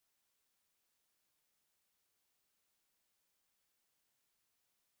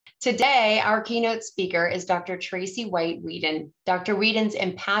Today, our keynote speaker is Dr. Tracy White-Weeden. Dr. Weeden's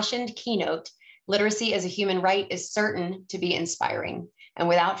impassioned keynote, Literacy as a Human Right, is certain to be inspiring. And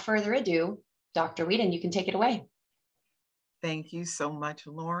without further ado, Dr. Weeden, you can take it away. Thank you so much,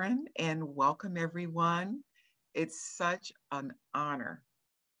 Lauren, and welcome everyone. It's such an honor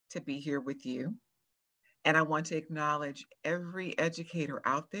to be here with you. And I want to acknowledge every educator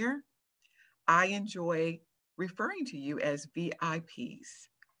out there. I enjoy referring to you as VIPs,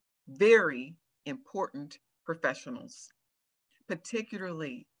 very important professionals,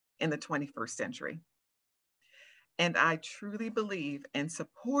 particularly in the 21st century. And I truly believe and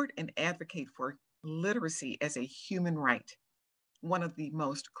support and advocate for literacy as a human right, one of the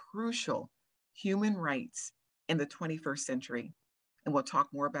most crucial human rights in the 21st century. And we'll talk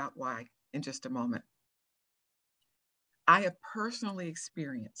more about why in just a moment. I have personally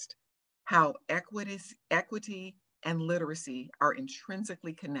experienced how equity and literacy are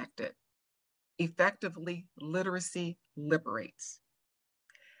intrinsically connected. Effectively, literacy liberates.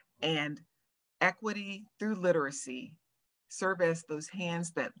 And equity through literacy serve as those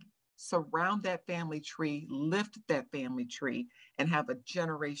hands that surround that family tree, lift that family tree, and have a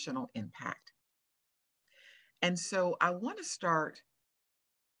generational impact. And so I want to start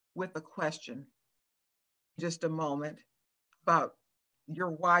with a question in just a moment about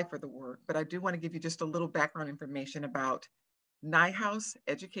your why for the work, but I do want to give you just a little background information about Nyehouse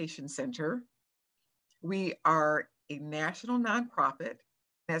Education Center. We are a national nonprofit.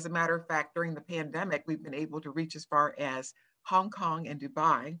 As a matter of fact, during the pandemic, we've been able to reach as far as Hong Kong and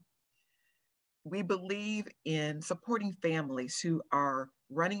Dubai. We believe in supporting families who are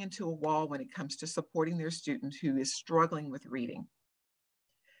running into a wall when it comes to supporting their student who is struggling with reading.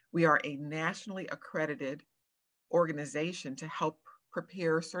 We are a nationally accredited organization to help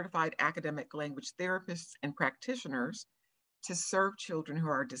prepare certified academic language therapists and practitioners to serve children who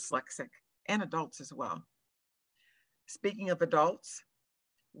are dyslexic and adults as well. Speaking of adults,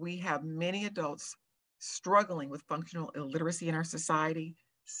 we have many adults struggling with functional illiteracy in our society.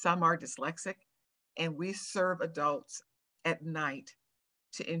 Some are dyslexic, and we serve adults at night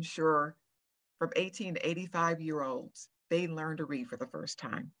to ensure from 18 to 85-year-olds, they learn to read for the first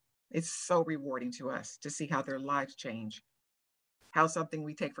time. It's so rewarding to us to see how their lives change, how something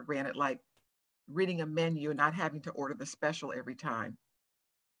we take for granted, like reading a menu and not having to order the special every time,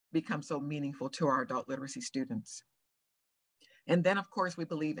 becomes so meaningful to our adult literacy students. And then, of course, we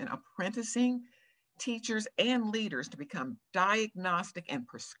believe in apprenticing teachers and leaders to become diagnostic and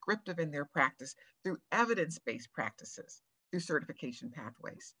prescriptive in their practice through evidence-based practices, through certification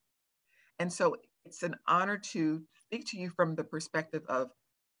pathways. And so it's an honor to speak to you from the perspective of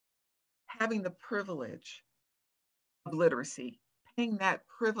having the privilege of literacy, paying that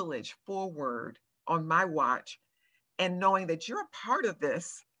privilege forward on my watch, and knowing that you're a part of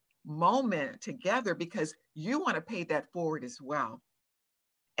this moment together because you want to pay that forward as well.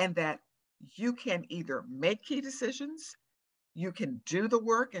 And that you can either make key decisions, you can do the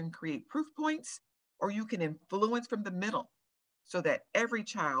work and create proof points, or you can influence from the middle so that every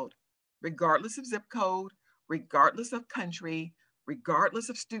child, regardless of zip code, regardless of country, regardless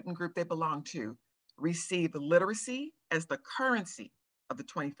of student group they belong to, receive literacy as the currency of the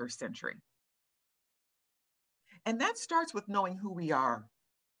 21st century. And that starts with knowing who we are.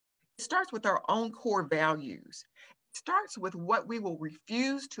 It starts with our own core values. It starts with what we will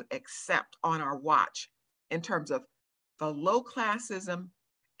refuse to accept on our watch in terms of the low classism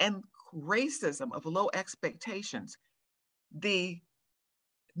and racism of low expectations, the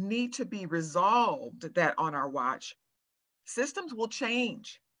need to be resolved that on our watch, systems will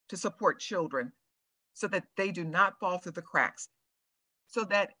change to support children so that they do not fall through the cracks, so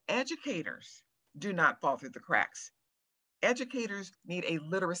that educators do not fall through the cracks. Educators need a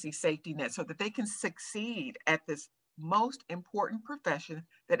literacy safety net so that they can succeed at this most important profession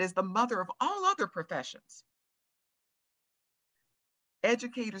that is the mother of all other professions.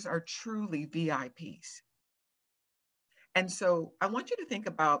 Educators are truly VIPs. And so I want you to think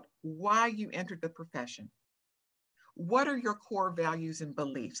about why you entered the profession. What are your core values and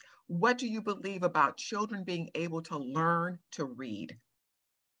beliefs? What do you believe about children being able to learn to read?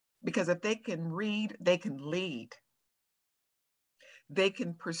 Because if they can read, they can lead. They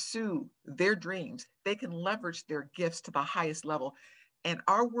can pursue their dreams. They can leverage their gifts to the highest level. And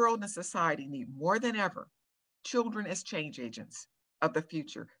our world and society need more than ever children as change agents of the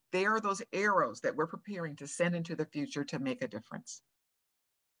future. They are those arrows that we're preparing to send into the future to make a difference.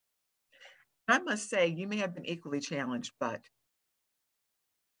 I must say, you may have been equally challenged, but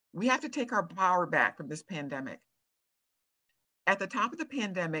we have to take our power back from this pandemic. At the top of the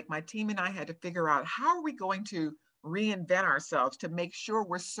pandemic, my team and I had to figure out how are we going to reinvent ourselves to make sure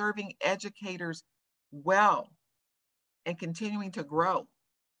we're serving educators well and continuing to grow.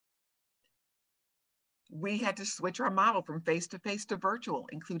 We had to switch our model from face-to-face to virtual,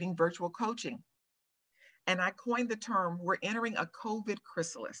 including virtual coaching. And I coined the term, we're entering a COVID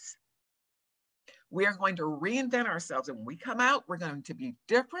chrysalis. We are going to reinvent ourselves. And when we come out, we're going to be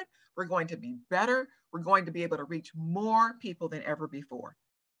different. We're going to be better. We're going to be able to reach more people than ever before.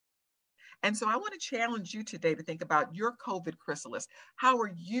 And so I want to challenge you today to think about your COVID chrysalis. How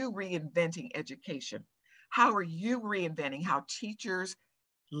are you reinventing education? How are you reinventing how teachers,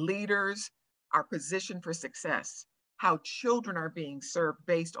 leaders are positioned for success? How children are being served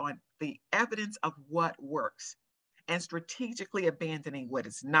based on the evidence of what works, and strategically abandoning what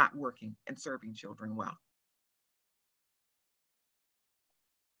is not working and serving children well.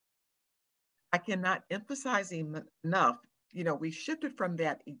 I cannot emphasize enough, we shifted from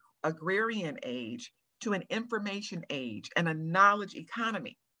that agrarian age to an information age and a knowledge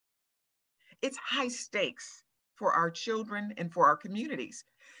economy. It's high stakes for our children and for our communities,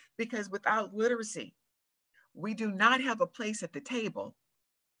 because without literacy, we do not have a place at the table,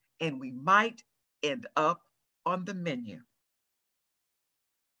 and we might end up on the menu.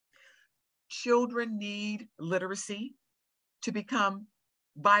 Children need literacy to become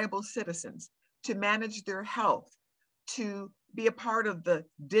viable citizens, to manage their health, to be a part of the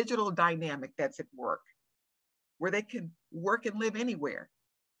digital dynamic that's at work, where they can work and live anywhere.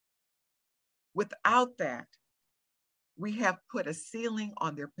 Without that, we have put a ceiling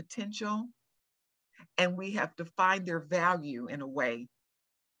on their potential, and we have defined their value in a way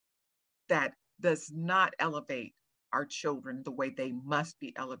that does not elevate our children the way they must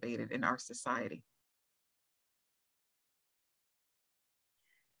be elevated in our society.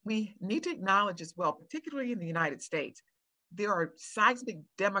 We need to acknowledge as well, particularly in the United States, there are seismic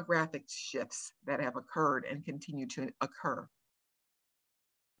demographic shifts that have occurred and continue to occur.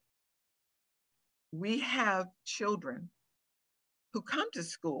 We have children who come to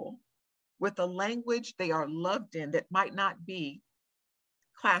school with a language they are loved in that might not be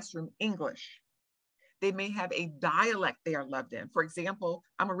classroom English. They may have a dialect they are loved in. For example,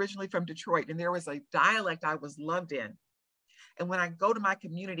 I'm originally from Detroit, and there was a dialect I was loved in. And when I go to my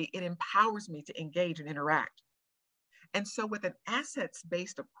community, it empowers me to engage and interact. And so with an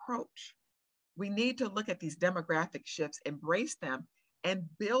assets-based approach, we need to look at these demographic shifts, embrace them, and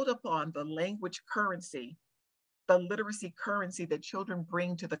build upon the language currency, the literacy currency that children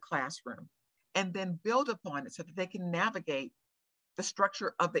bring to the classroom, and then build upon it so that they can navigate the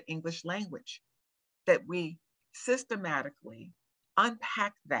structure of the English language, that we systematically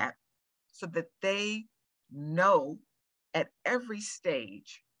unpack that so that they know at every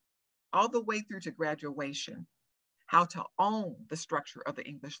stage, all the way through to graduation, how to own the structure of the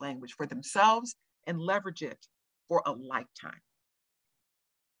English language for themselves and leverage it for a lifetime.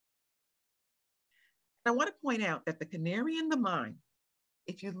 I want to point out that the canary in the mine,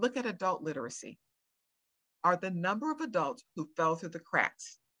 if you look at adult literacy, are the number of adults who fell through the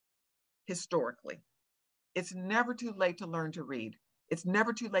cracks historically. It's never too late to learn to read. It's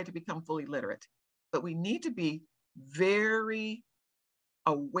never too late to become fully literate, but we need to be very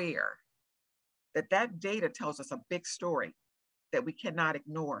aware that that data tells us a big story that we cannot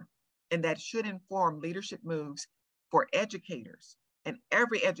ignore, and that should inform leadership moves for educators, and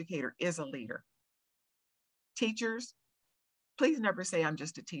every educator is a leader. Teachers, please never say, I'm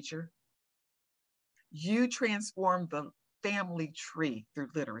just a teacher. You transform the family tree through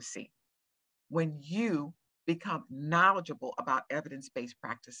literacy when you become knowledgeable about evidence-based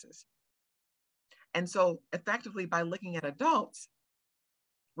practices. And so effectively, by looking at adults,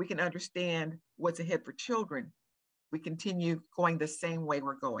 we can understand what's ahead for children. We continue going the same way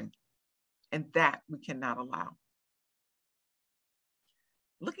we're going, and that we cannot allow.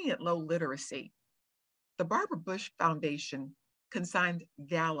 Looking at low literacy, the Barbara Bush Foundation consigned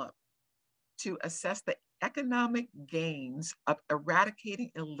Gallup to assess the economic gains of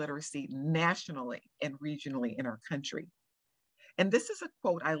eradicating illiteracy nationally and regionally in our country. And this is a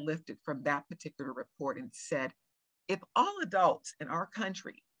quote I lifted from that particular report, and said, if all adults in our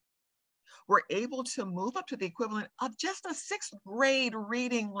country were able to move up to the equivalent of just a sixth grade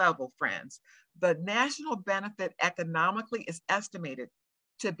reading level, friends, the national benefit economically is estimated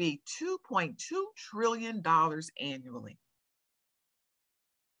to be $2.2 trillion annually.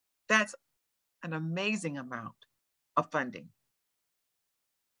 That's an amazing amount of funding.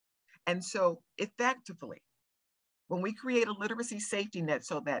 And so effectively, when we create a literacy safety net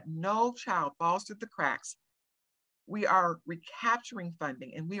so that no child falls through the cracks, we are recapturing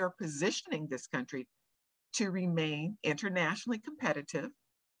funding, and we are positioning this country to remain internationally competitive,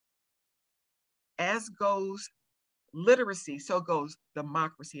 as goes literacy, so goes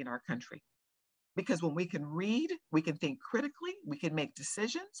democracy in our country. Because when we can read, we can think critically, we can make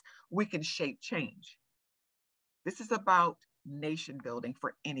decisions, we can shape change. This is about nation building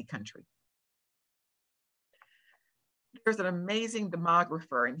for any country. There's an amazing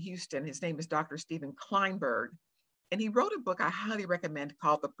demographer in Houston. His name is Dr. Stephen Kleinberg, and he wrote a book I highly recommend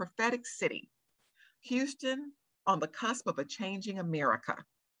called The Prophetic City, Houston on the Cusp of a Changing America.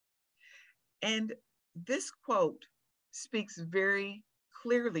 And this quote speaks very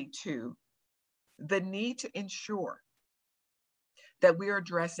clearly to the need to ensure that we are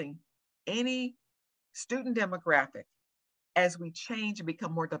addressing any student demographic as we change and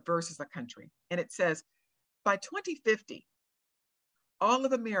become more diverse as a country. And it says, by 2050, all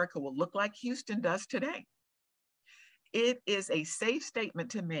of America will look like Houston does today. It is a safe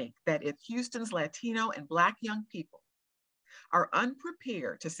statement to make that if Houston's Latino and Black young people are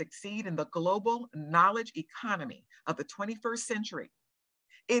unprepared to succeed in the global knowledge economy of the 21st century,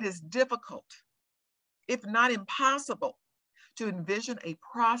 it is difficult, if not impossible, to envision a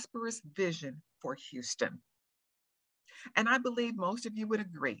prosperous vision for Houston. And I believe most of you would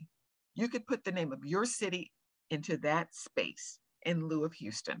agree. You could put the name of your city into that space in lieu of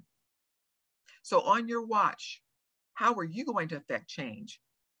Houston. So on your watch, how are you going to affect change?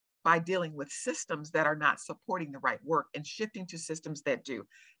 By dealing with systems that are not supporting the right work and shifting to systems that do.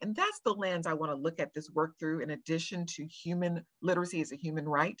 And that's the lens I want to look at this work through, in addition to human literacy as a human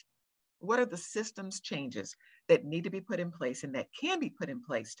right. What are the systems changes that need to be put in place and that can be put in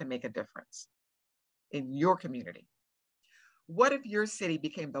place to make a difference in your community? What if your city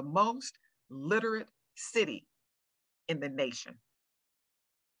became the most literate city in the nation?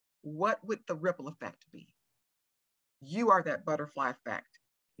 What would the ripple effect be? You are that butterfly effect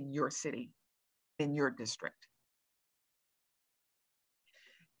in your city, in your district.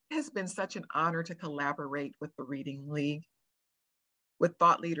 It has been such an honor to collaborate with the Reading League, with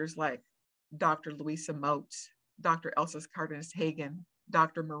thought leaders like Dr. Louisa Moats, Dr. Elsa Cardenas-Hagan,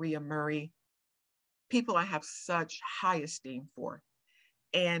 Dr. Maria Murray, people I have such high esteem for.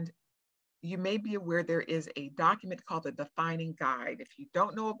 And you may be aware there is a document called the Defining Guide. If you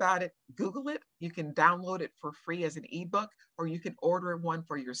don't know about it, Google it. You can download it for free as an ebook, or you can order one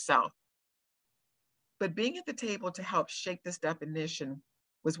for yourself. But being at the table to help shape this definition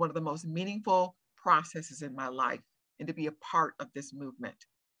was one of the most meaningful processes in my life, and to be a part of this movement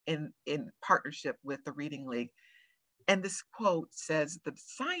in partnership with the Reading League. And this quote says, "The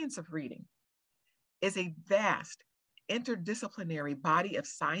science of reading is a vast interdisciplinary body of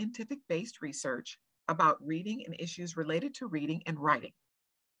scientific-based research about reading and issues related to reading and writing.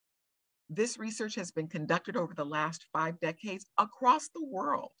 This research has been conducted over the last 5 decades across the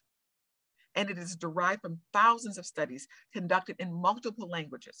world, and it is derived from thousands of studies conducted in multiple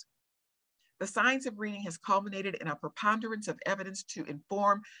languages. The science of reading has culminated in a preponderance of evidence to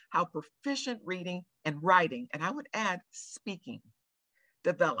inform how proficient reading and writing, and I would add speaking,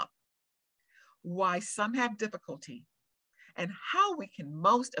 develop, why some have difficulty, and how we can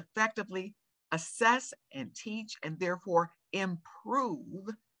most effectively assess and teach and therefore improve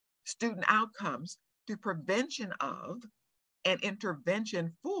student outcomes through prevention of and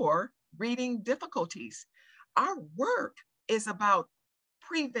intervention for reading difficulties." Our work is about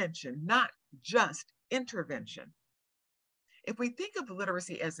prevention, not just intervention. If we think of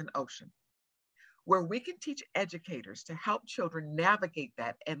literacy as an ocean, where we can teach educators to help children navigate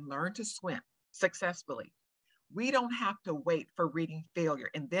that and learn to swim successfully, we don't have to wait for reading failure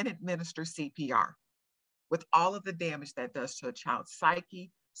and then administer CPR with all of the damage that does to a child's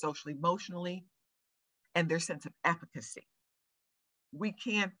psyche, socially, emotionally, and their sense of efficacy. We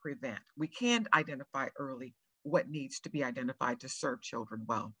can prevent, we can identify early what needs to be identified to serve children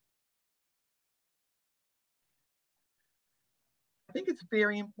well. I think it's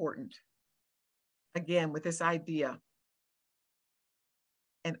very important, again, with this idea,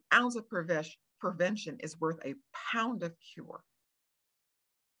 an ounce of prevention is worth a pound of cure.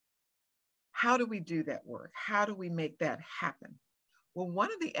 How do we do that work? How do we make that happen? Well,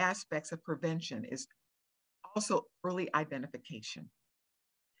 one of the aspects of prevention is also early identification.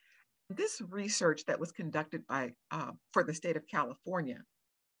 This research that was conducted by for the state of California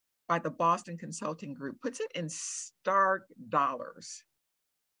by the Boston Consulting Group puts it in stark dollars.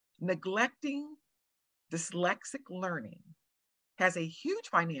 Neglecting dyslexic learning has a huge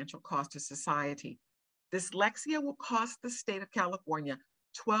financial cost to society. Dyslexia will cost the state of California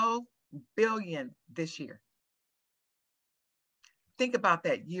 $12 billion this year. Think about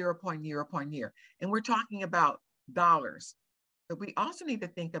that year upon year upon year. And we're talking about dollars, but we also need to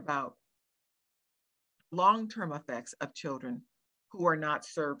think about long-term effects of children who are not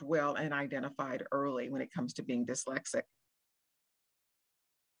served well and identified early when it comes to being dyslexic.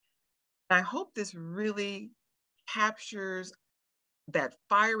 I hope this really captures that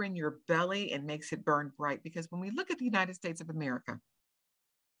fire in your belly and makes it burn bright, because when we look at the United States of America,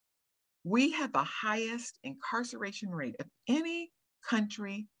 we have the highest incarceration rate of any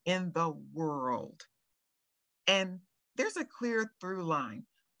country in the world. And there's a clear through line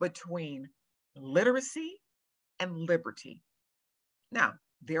between literacy and liberty. Now,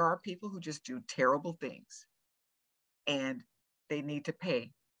 there are people who just do terrible things and they need to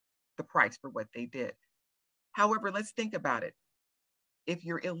pay the price for what they did. However, let's think about it. If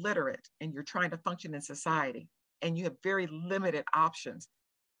you're illiterate and you're trying to function in society and you have very limited options,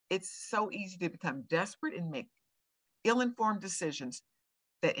 it's so easy to become desperate and make ill-informed decisions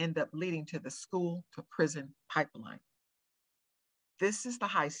that end up leading to the school to prison pipeline. This is the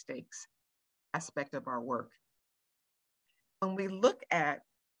high stakes aspect of our work. When we look at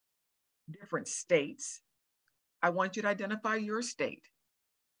different states, I want you to identify your state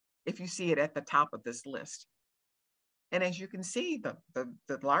if you see it at the top of this list. And as you can see,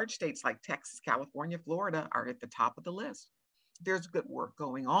 the large states like Texas, California, Florida are at the top of the list. There's good work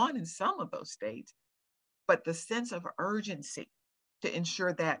going on in some of those states, but the sense of urgency to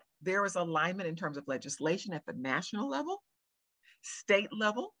ensure that there is alignment in terms of legislation at the national level, state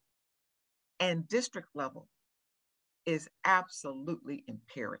level, and district level is absolutely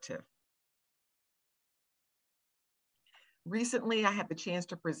imperative. Recently, I had the chance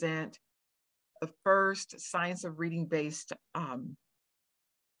to present the first Science of Reading-based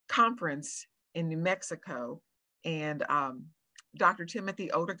conference in New Mexico. And Dr.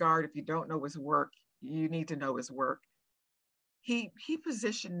 Timothy Odegaard, if you don't know his work, you need to know his work. He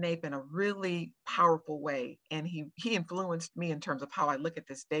positioned NAEP in a really powerful way, and he influenced me in terms of how I look at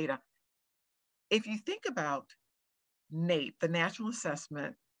this data. If you think about NAEP, the National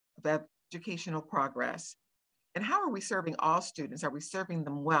Assessment of Educational Progress, and how are we serving all students? Are we serving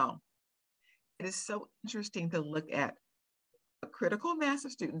them well? It is so interesting to look at a critical mass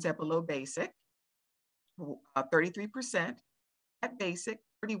of students at below basic, 33%, at basic,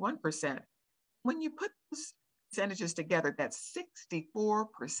 31%. When you put those percentages together, that's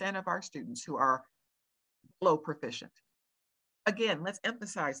 64% of our students who are below proficient. Again, let's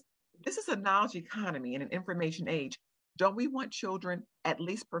emphasize, this is a knowledge economy in an information age. Don't we want children at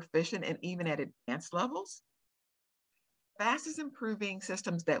least proficient and even at advanced levels? Fastest improving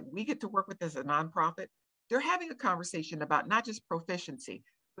systems that we get to work with as a nonprofit, they're having a conversation about not just proficiency,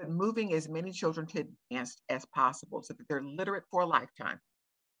 but moving as many children to advanced as possible so that they're literate for a lifetime.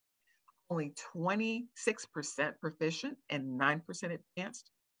 Only 26% proficient and 9%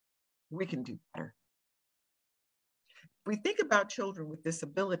 advanced. We can do better. If we think about children with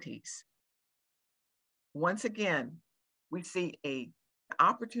disabilities, once again, we see an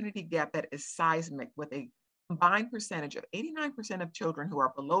opportunity gap that is seismic, with a combined percentage of 89% of children who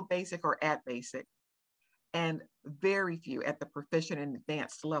are below basic or at basic, and very few at the proficient and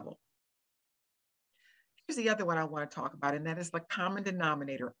advanced level. Here's the other one I want to talk about, and that is the common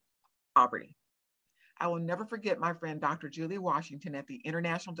denominator, poverty. I will never forget my friend Dr. Julie Washington at the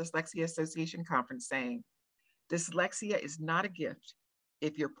International Dyslexia Association conference saying, dyslexia is not a gift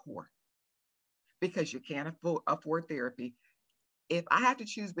if you're poor, because you can't afford therapy. If I have to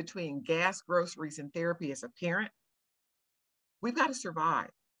choose between gas, groceries, and therapy as a parent, we've got to survive.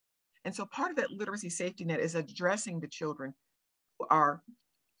 And so part of that literacy safety net is addressing the children who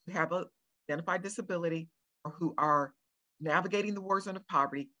have an identified disability or who are navigating the war zone of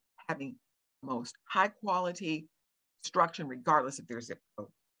poverty, having the most high quality instruction regardless of their zip code.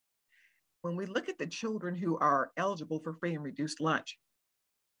 When we look at the children who are eligible for free and reduced lunch,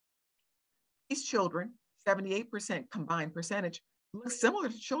 these children, 78% combined percentage, look similar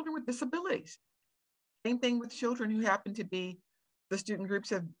to children with disabilities. Same thing with children who happen to be the student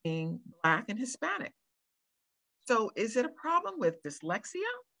groups of being Black and Hispanic. So is it a problem with dyslexia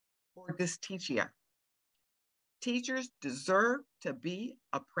or dysteachia? Teachers deserve to be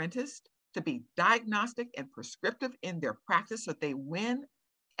apprenticed, to be diagnostic and prescriptive in their practice so they win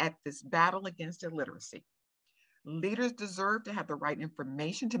at this battle against illiteracy. Leaders deserve to have the right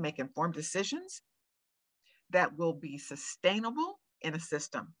information to make informed decisions that will be sustainable in a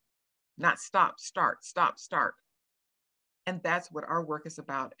system, not stop, start, stop, start. And that's what our work is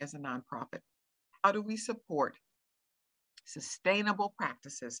about as a nonprofit. How do we support sustainable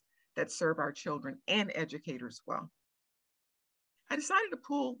practices that serve our children and educators well? I decided to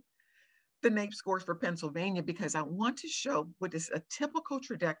pull the NAEP scores for Pennsylvania because I want to show what is a typical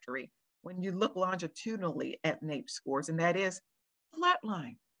trajectory when you look longitudinally at NAEP scores, and that is flat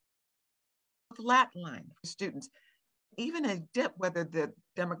line for students. even a dip, whether the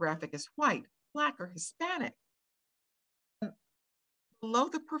demographic is white, Black, or Hispanic, below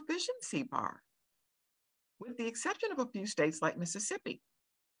the proficiency bar, with the exception of a few states like Mississippi,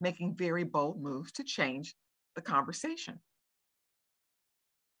 making very bold moves to change the conversation.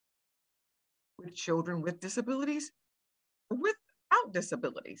 With children with disabilities, without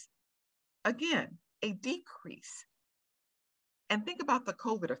disabilities, again, a decrease. And think about the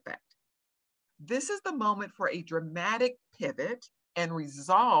COVID effect. This is the moment for a dramatic pivot and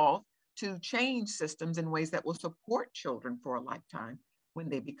resolve to change systems in ways that will support children for a lifetime when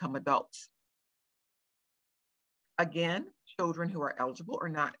they become adults. Again, children who are eligible or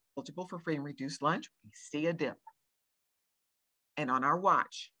not eligible for free and reduced lunch, we see a dip. And on our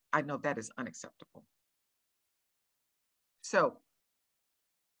watch, I know that is unacceptable. So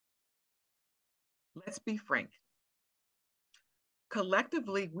let's be frank.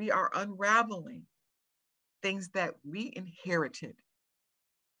 Collectively, we are unraveling things that we inherited,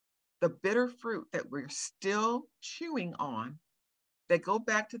 the bitter fruit that we're still chewing on, that go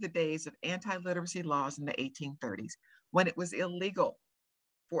back to the days of anti-literacy laws in the 1830s, when it was illegal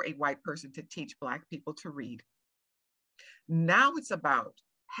for a white person to teach Black people to read. Now it's about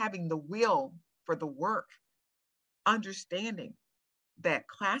having the will for the work, understanding that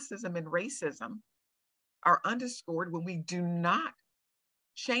classism and racism are underscored when we do not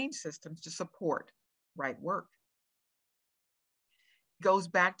change systems to support right work. It goes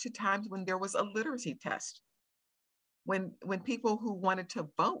back to times when there was a literacy test, when people who wanted to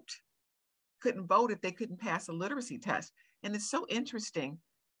vote couldn't vote if they couldn't pass a literacy test. And it's so interesting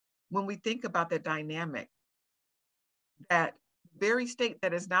when we think about that dynamic, that very state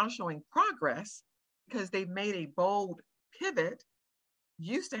that is now showing progress because they've made a bold pivot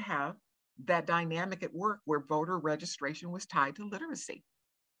used to have that dynamic at work where voter registration was tied to literacy.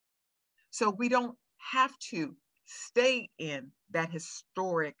 So we don't have to stay in that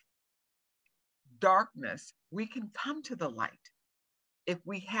historic darkness. We can come to the light if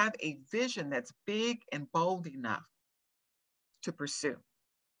we have a vision that's big and bold enough to pursue.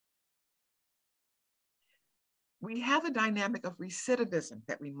 We have a dynamic of recidivism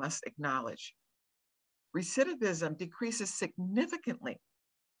that we must acknowledge. Recidivism decreases significantly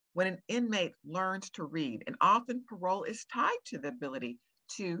when an inmate learns to read, and often parole is tied to the ability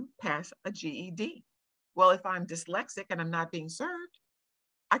to pass a GED. Well, if I'm dyslexic and I'm not being served,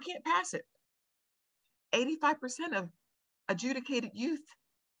 I can't pass it. 85% of adjudicated youth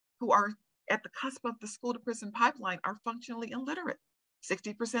who are at the cusp of the school to prison pipeline are functionally illiterate.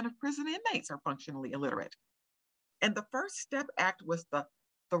 60% of prison inmates are functionally illiterate. And the First Step Act was the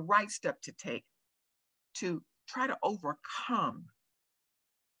right step to take to try to overcome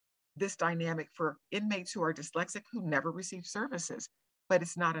this dynamic for inmates who are dyslexic who never receive services. But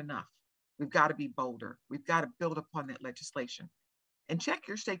it's not enough. We've got to be bolder. We've got to build upon that legislation and check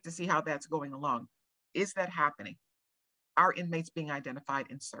your state to see how that's going along. Is that happening? Are inmates being identified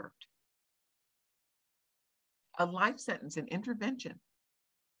and served? A life sentence and intervention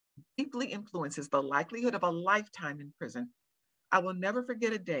deeply influences the likelihood of a lifetime in prison. I will never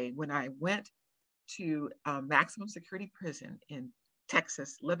forget a day when I went to a maximum security prison in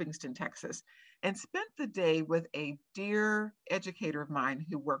Texas, Livingston, Texas, and spent the day with a dear educator of mine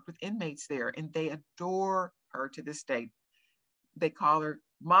who worked with inmates there, and they adore her to this day. They call her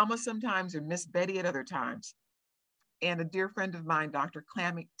Mama sometimes or Miss Betty at other times. And a dear friend of mine, Dr.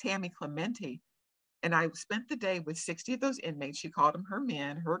 Tammy Clementi, and I spent the day with 60 of those inmates. She called them her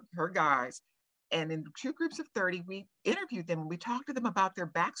men, her guys. And in two groups of 30, we interviewed them and we talked to them about their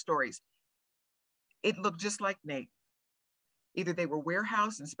backstories. It looked just like Nate. Either they were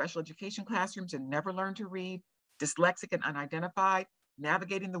warehoused in special education classrooms and never learned to read, dyslexic and unidentified,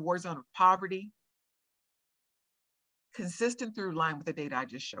 navigating the war zone of poverty. Consistent through line with the data I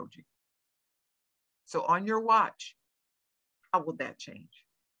just showed you. So on your watch, how will that change?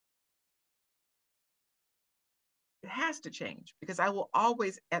 It has to change because I will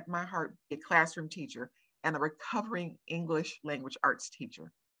always at my heart be a classroom teacher and a recovering English language arts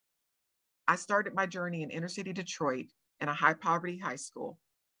teacher. I started my journey in inner city Detroit in a high poverty high school.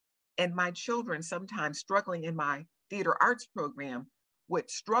 And my children, sometimes struggling in my theater arts program, would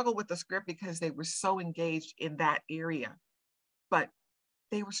struggle with the script because they were so engaged in that area. But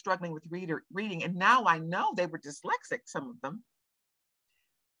they were struggling with reading. And now I know they were dyslexic, some of them.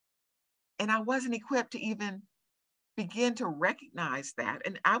 And I wasn't equipped to even begin to recognize that.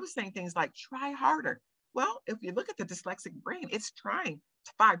 And I was saying things like, try harder. Well, if you look at the dyslexic brain, it's trying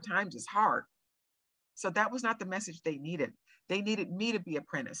 5 times as hard. So that was not the message they needed. They needed me to be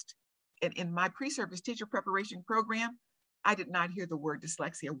apprenticed. And in my pre-service teacher preparation program, I did not hear the word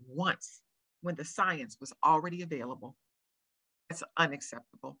dyslexia once when the science was already available. That's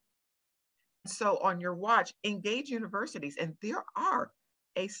unacceptable. So on your watch, engage universities, and there are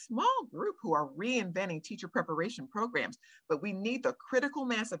a small group who are reinventing teacher preparation programs, but we need the critical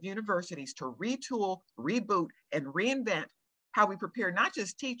mass of universities to retool, reboot, and reinvent how we prepare not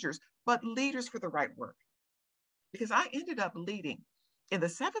just teachers, but leaders for the right work. Because I ended up leading in the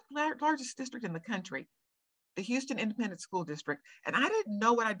seventh largest district in the country, the Houston Independent School District, and I didn't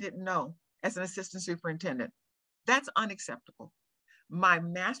know what I didn't know as an assistant superintendent. That's unacceptable. My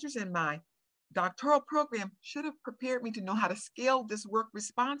master's and my doctoral program should have prepared me to know how to scale this work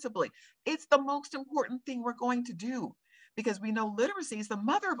responsibly. It's the most important thing we're going to do because we know literacy is the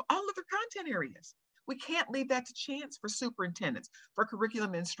mother of all other content areas. We can't leave that to chance for superintendents, for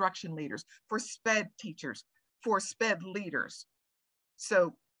curriculum instruction leaders, for SPED teachers, for SPED leaders.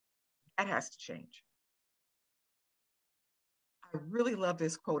 So that has to change. I really love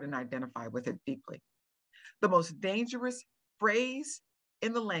this quote and identify with it deeply. The most dangerous phrase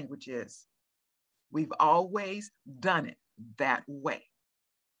in the language is, "We've always done it that way."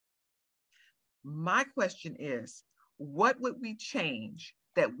 My question is, what would we change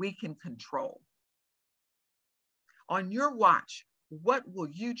that we can control? On your watch, what will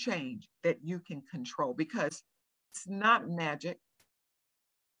you change that you can control? Because it's not magic.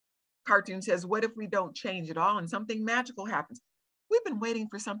 Cartoon says, what if we don't change at all and something magical happens? We've been waiting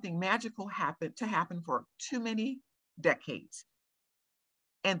for something magical to happen for too many decades.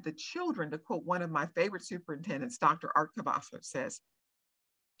 And the children, to quote one of my favorite superintendents, Dr. Art Cavasser, says,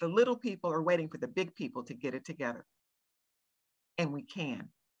 the little people are waiting for the big people to get it together. And we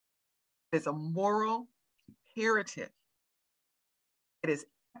can. There's a moral imperative. It is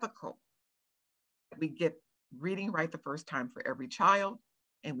ethical that we get reading right the first time for every child,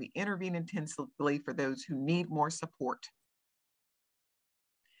 and we intervene intensively for those who need more support.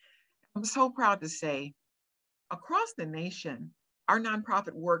 I'm so proud to say, across the nation, our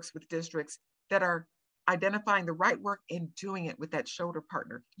nonprofit works with districts that are identifying the right work and doing it with that shoulder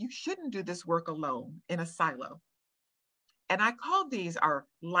partner. You shouldn't do this work alone in a silo. And I call these our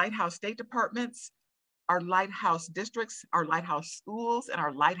lighthouse state departments, our lighthouse districts, our lighthouse schools, and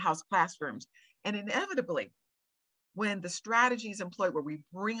our lighthouse classrooms. And inevitably, when the strategy is employed where we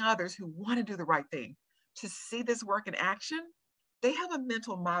bring others who want to do the right thing to see this work in action, they have a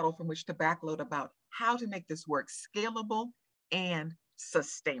mental model from which to backload about how to make this work scalable and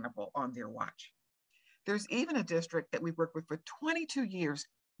sustainable on their watch. There's even a district that we've worked with for 22 years,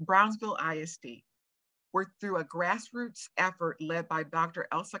 Brownsville ISD, where through a grassroots effort led by Dr.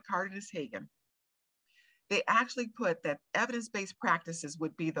 Elsa Cardenas-Hagan, they actually put that evidence-based practices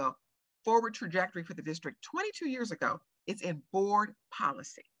would be the forward trajectory for the district 22 years ago. It's in board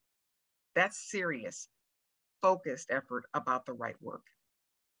policy. That's serious, focused effort about the right work.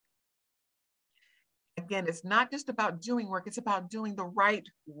 Again, it's not just about doing work, it's about doing the right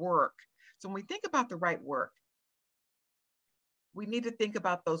work. So when we think about the right work, we need to think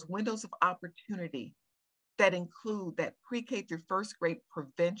about those windows of opportunity that include that pre-K through first grade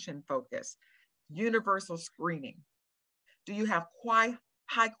prevention focus, universal screening. Do you have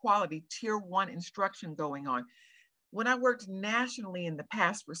high quality tier 1 instruction going on? When I worked nationally in the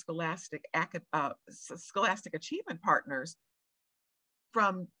past for scholastic achievement partners,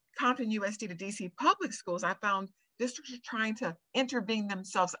 from Compton USD to DC public schools, I found districts are trying to intervene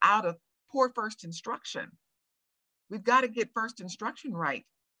themselves out of poor first instruction. We've got to get first instruction right.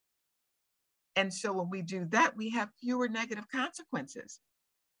 And so when we do that, we have fewer negative consequences.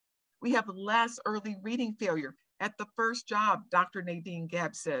 We have less early reading failure. At the first job, Dr. Nadine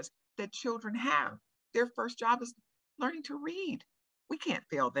Gabb says that children have. Their first job is learning to read. We can't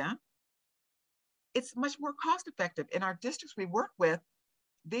fail them. It's much more cost effective. In our districts we work with,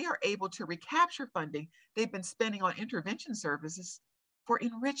 they are able to recapture funding they've been spending on intervention services for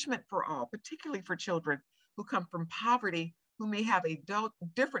enrichment for all, particularly for children who come from poverty, who may have a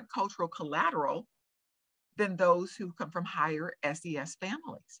different cultural collateral than those who come from higher SES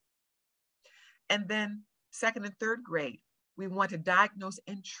families. And then second and third grade, we want to diagnose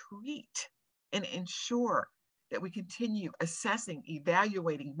and treat and ensure that we continue assessing,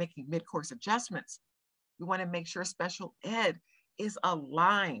 evaluating, making mid-course adjustments. We want to make sure special ed is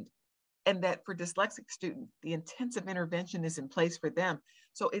aligned and that for dyslexic students, the intensive intervention is in place for them.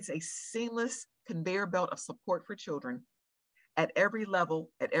 So it's a seamless conveyor belt of support for children at every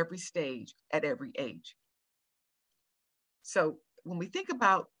level, at every stage, at every age. So when we think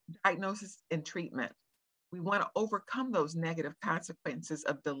about diagnosis and treatment, we want to overcome those negative consequences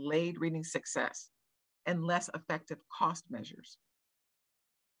of delayed reading success and less effective cost measures.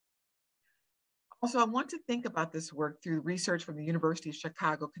 Also, I want to think about this work through research from the University of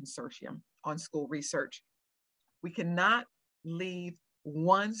Chicago Consortium on School Research. We cannot leave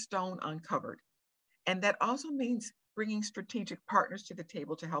one stone uncovered. And that also means bringing strategic partners to the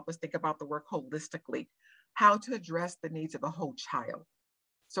table to help us think about the work holistically, how to address the needs of a whole child.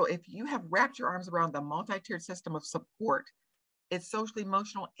 So if you have wrapped your arms around the multi-tiered system of support, it's social,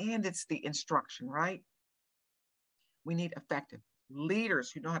 emotional, and it's the instruction, right? We need effective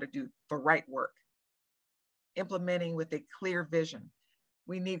leaders who know how to do the right work, implementing with a clear vision.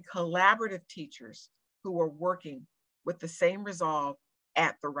 We need collaborative teachers who are working with the same resolve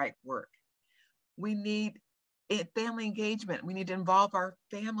at the right work. We need family engagement. We need to involve our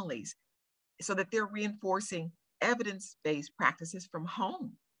families so that they're reinforcing evidence-based practices from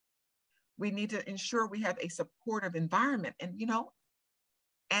home. We need to ensure we have a supportive environment. And,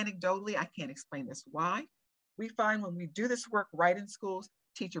 anecdotally, I can't explain this why. We find when we do this work right in schools,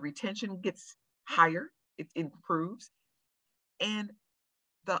 teacher retention gets higher, it improves, and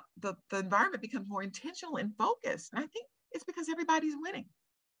the environment becomes more intentional and focused. And I think it's because everybody's winning.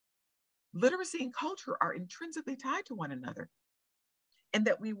 Literacy and culture are intrinsically tied to one another, and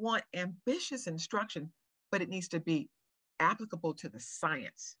that we want ambitious instruction, but it needs to be applicable to the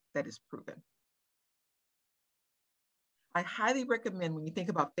science that is proven. I highly recommend when you think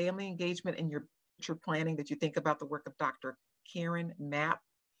about family engagement in your future planning that you think about the work of Dr. Karen Knapp.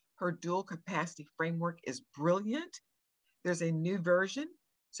 Her dual capacity framework is brilliant. There's a new version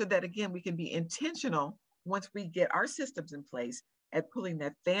so that, again, we can be intentional once we get our systems in place at pulling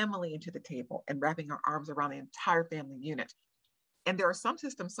that family into the table and wrapping our arms around the entire family unit. And there are some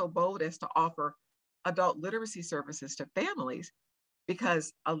systems so bold as to offer adult literacy services to families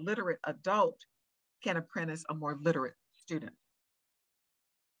because a literate adult can apprentice a more literate student.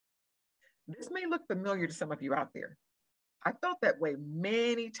 This may look familiar to some of you out there. I felt that way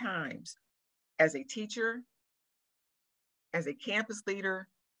many times as a teacher, as a campus leader,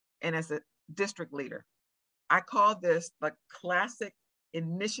 and as a district leader. I call this the classic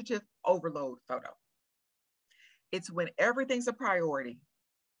initiative overload photo. It's when everything's a priority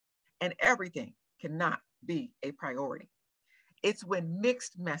and everything cannot be a priority. It's when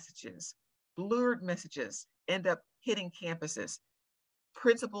mixed messages, blurred messages end up hitting campuses.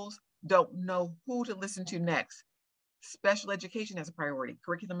 Principals don't know who to listen to next. Special education has a priority.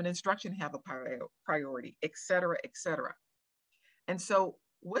 Curriculum and instruction have a priority, et cetera, et cetera. And so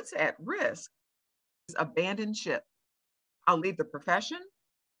what's at risk is abandoned ship. I'll leave the profession,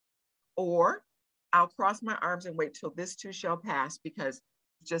 or I'll cross my arms and wait till this too shall pass because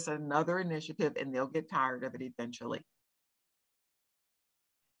it's just another initiative and they'll get tired of it eventually.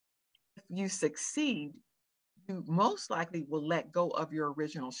 If you succeed, you most likely will let go of your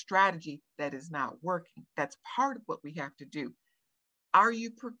original strategy that is not working. That's part of what we have to do. Are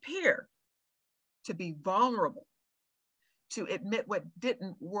you prepared to be vulnerable, to admit what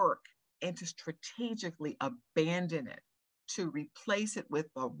didn't work, and to strategically abandon it, to replace it with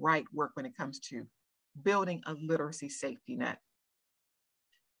the right work when it comes to building a literacy safety net?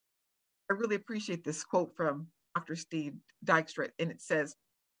 I really appreciate this quote from Dr. Steve Dykstra, and it says,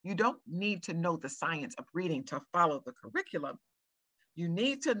 "You don't need to know the science of reading to follow the curriculum. You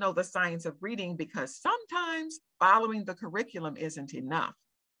need to know the science of reading because sometimes following the curriculum isn't enough."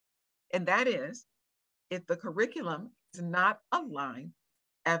 And that is, if the curriculum is not aligned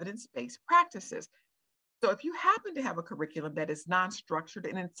evidence-based practices. So if you happen to have a curriculum that is non-structured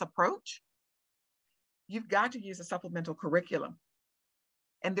in its approach, you've got to use a supplemental curriculum.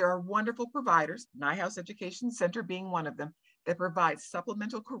 And there are wonderful providers, Nyhouse Education Center being one of them, that provides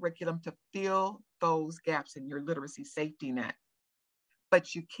supplemental curriculum to fill those gaps in your literacy safety net.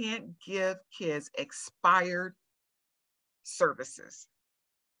 But you can't give kids expired services.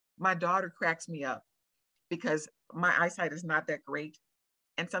 My daughter cracks me up because my eyesight is not that great.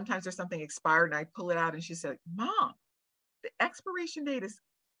 And sometimes there's something expired and I pull it out and she said, "Mom, the expiration date is,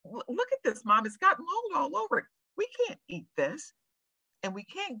 look at this, Mom, it's got mold all over it. We can't eat this." And we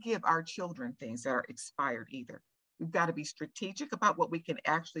can't give our children things that are expired either. We've got to be strategic about what we can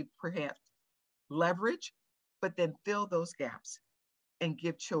actually perhaps leverage, but then fill those gaps and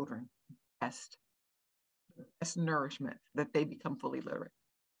give children best nourishment that they become fully literate.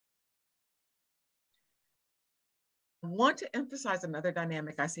 I want to emphasize another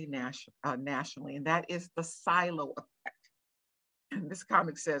dynamic I see nationally, and that is the silo effect. And this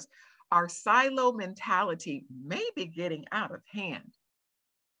comic says, our silo mentality may be getting out of hand.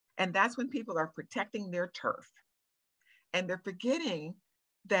 And that's when people are protecting their turf. And they're forgetting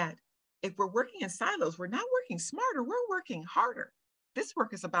that if we're working in silos, we're not working smarter, we're working harder. This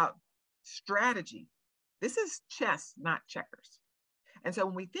work is about strategy. This is chess, not checkers. And so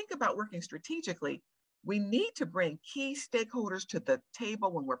when we think about working strategically, we need to bring key stakeholders to the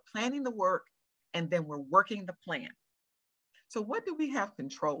table when we're planning the work and then we're working the plan. So what do we have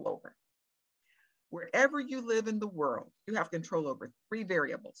control over? Wherever you live in the world, you have control over three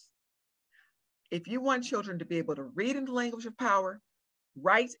variables. If you want children to be able to read in the language of power,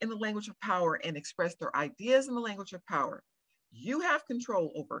 write in the language of power, and express their ideas in the language of power, you have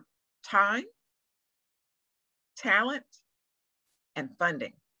control over time, talent, and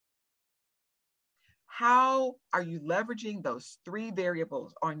funding. How are you leveraging those three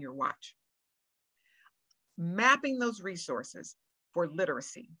variables on your watch? Mapping those resources for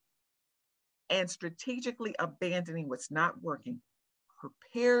literacy and strategically abandoning what's not working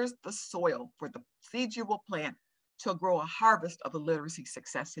prepares the soil for the seeds you will plant to grow a harvest of a literacy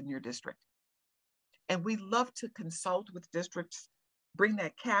success in your district. And we love to consult with districts, bring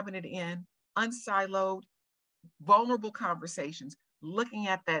that cabinet in, unsiloed, vulnerable conversations, looking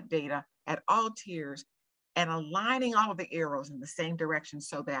at that data at all tiers and aligning all of the arrows in the same direction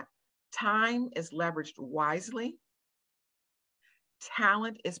so that time is leveraged wisely,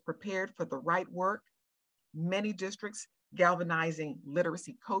 talent is prepared for the right work. Many districts galvanizing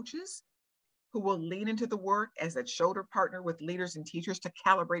literacy coaches who will lean into the work as a shoulder partner with leaders and teachers to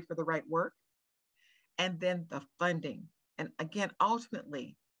calibrate for the right work. And then the funding. And again,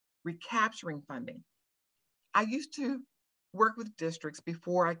 ultimately, recapturing funding. I used to work with districts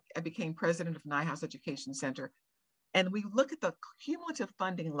before I became president of Nyehouse Education Center. And we look at the cumulative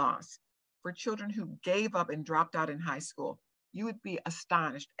funding loss for children who gave up and dropped out in high school. You would be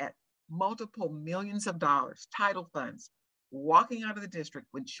astonished at multiple millions of dollars, title funds, walking out of the district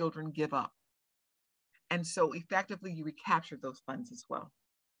when children give up. And so effectively, you recapture those funds as well.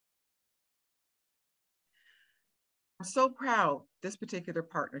 I'm so proud this particular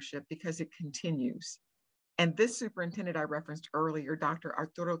partnership because it continues. And this superintendent I referenced earlier, Dr.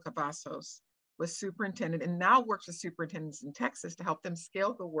 Arturo Cavazos, was superintendent and now works with superintendents in Texas to help them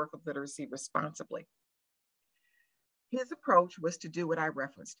scale the work of literacy responsibly. His approach was to do what I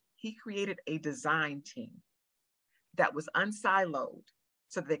referenced. He created a design team that was unsiloed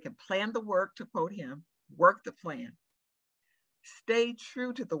so that they could plan the work, to quote him, work the plan, stay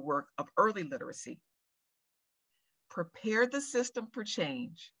true to the work of early literacy, prepare the system for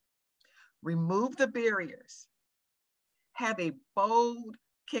change, remove the barriers, have a bold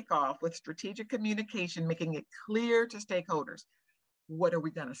kickoff with strategic communication, making it clear to stakeholders, what are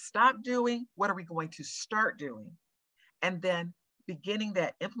we going to stop doing? What are we going to start doing? And then beginning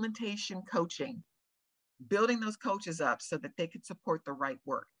that implementation coaching, building those coaches up so that they can support the right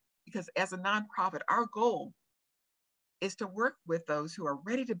work. Because as a nonprofit, our goal is to work with those who are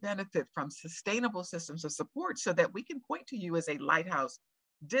ready to benefit from sustainable systems of support so that we can point to you as a lighthouse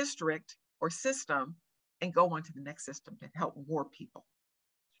district or system and go on to the next system to help more people.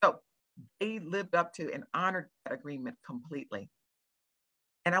 So they lived up to and honored that agreement completely.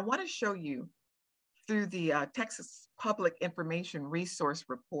 And I want to show you through the Texas Public Information Resource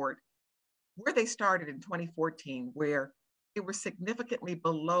Report where they started in 2014, where they were significantly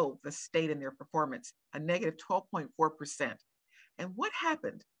below the state in their performance, a negative 12.4%. And what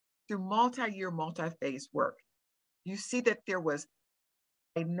happened through multi-year, multi-phase work? You see that there was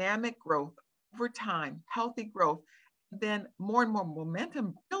dynamic growth over time, healthy growth, then more and more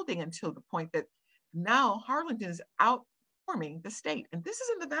momentum building until the point that now Harlingen is outperforming the state. And this is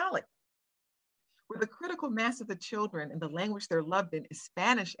in the Valley, where the critical mass of the children and the language they're loved in is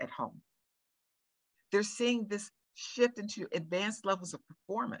Spanish at home. They're seeing this shift into advanced levels of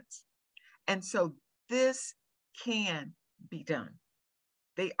performance. And so this can be done.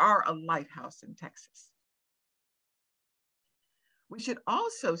 They are a lighthouse in Texas. We should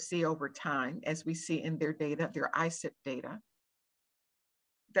also see over time, as we see in their data, their ISIP data,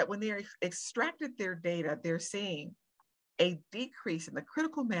 that when they extracted their data, they're seeing a decrease in the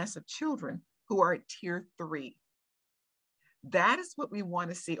critical mass of children who are at tier 3. That is what we want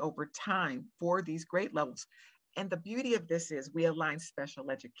to see over time for these grade levels. And the beauty of this is we align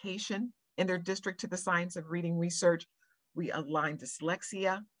special education in their district to the science of reading research. We align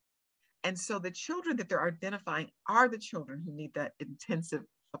dyslexia. And so the children that they're identifying are the children who need that intensive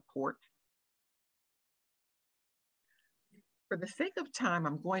support. For the sake of time,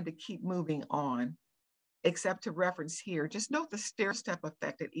 I'm going to keep moving on, except to reference here, just note the stair-step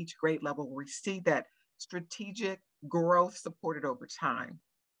effect at each grade level where we see that strategic growth supported over time.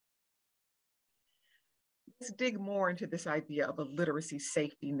 Let's dig more into this idea of a literacy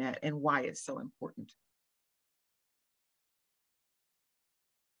safety net and why it's so important.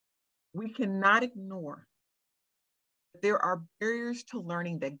 We cannot ignore that there are barriers to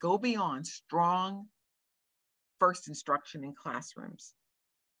learning that go beyond strong first instruction in classrooms.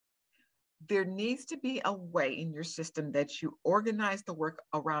 There needs to be a way in your system that you organize the work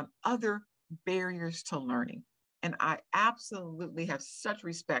around other barriers to learning. And I absolutely have such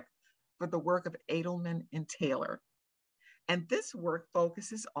respect for the work of Edelman and Taylor. And this work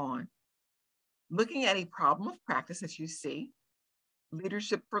focuses on looking at a problem of practice, as you see,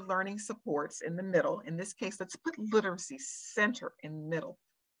 leadership for learning supports in the middle. In this case, let's put literacy center in the middle.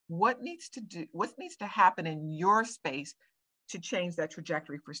 What needs to happen in your space to change that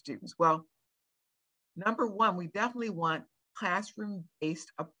trajectory for students? Well, number one, we definitely want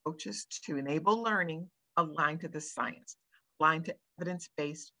classroom-based approaches to enable learning aligned to the science, aligned to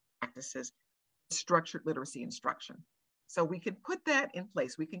evidence-based practices, structured literacy instruction. So we can put that in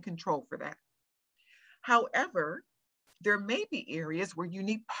place. We can control for that. However, there may be areas where you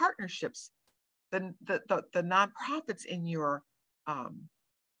need partnerships. The nonprofits in your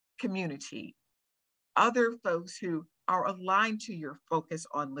community, other folks who are aligned to your focus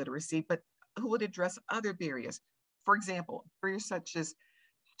on literacy, but who would address other barriers. For example, barriers such as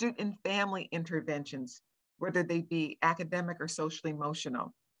student and family interventions, whether they be academic or social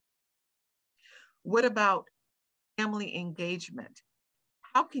emotional. What about family engagement?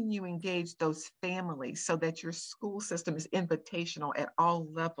 How can you engage those families so that your school system is invitational at all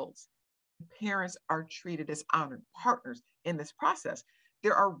levels? Parents are treated as honored partners in this process.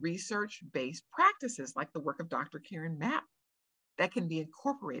 There are research-based practices like the work of Dr. Karen Mapp that can be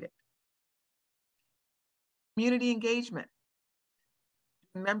incorporated. Community engagement.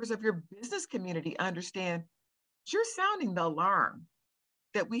 Members of your business community understand you're sounding the alarm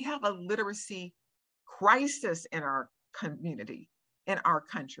that we have a literacy crisis in our community, in our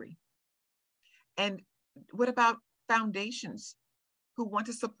country. And what about foundations who want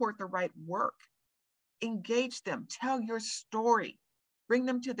to support the right work? Engage them, tell your story, bring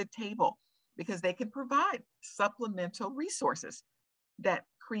them to the table, because they can provide supplemental resources that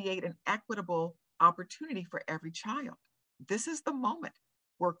create an equitable opportunity for every child. This is the moment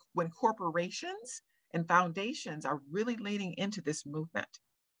when corporations and foundations are really leaning into this movement.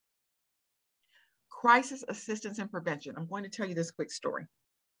 Crisis assistance and prevention. I'm going to tell you this quick story.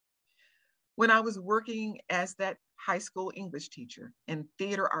 When I was working as that high school English teacher and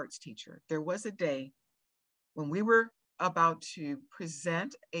theater arts teacher, there was a day when we were about to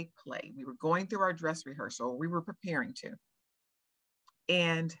present a play. We were going through our dress rehearsal. We were preparing to.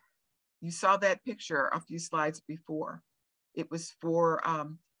 And you saw that picture a few slides before. It was for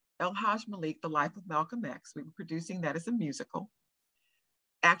El Haj Malik, The Life of Malcolm X. We were producing that as a musical.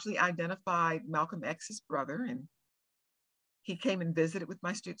 Actually identified Malcolm X's brother, and he came and visited with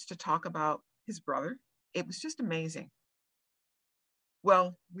my students to talk about his brother. It was just amazing.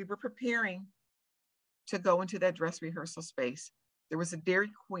 Well, we were preparing to go into that dress rehearsal space. There was a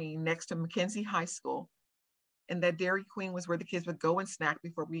Dairy Queen next to Mackenzie High School, and that Dairy Queen was where the kids would go and snack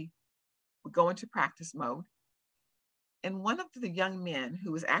before we would go into practice mode. And one of the young men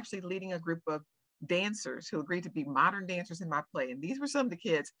who was actually leading a group of dancers who agreed to be modern dancers in my play, and these were some of the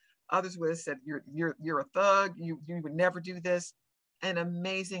kids, others would have said, you're a thug, you would never do this. An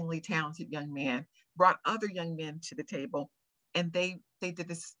amazingly talented young man brought other young men to the table, and they did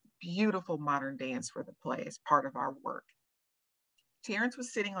this beautiful modern dance for the play as part of our work. Terrence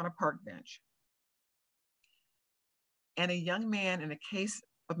was sitting on a park bench, and a young man in a case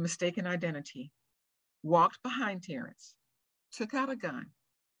of mistaken identity walked behind Terrence, took out a gun,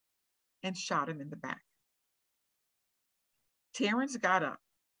 and shot him in the back. Terrence got up,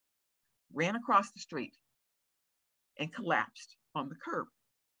 ran across the street, and collapsed on the curb.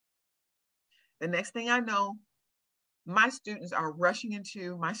 The next thing I know, my students are rushing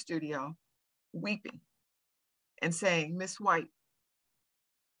into my studio, weeping and saying, "Miss White,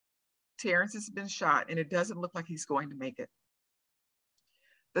 Terrence has been shot and it doesn't look like he's going to make it."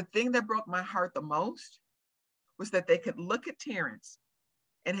 The thing that broke my heart the most was that they could look at Terrence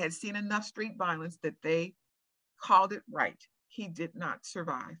and had seen enough street violence that they called it right. He did not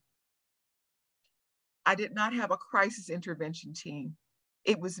survive. I did not have a crisis intervention team.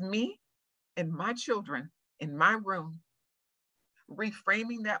 It was me and my children in my room,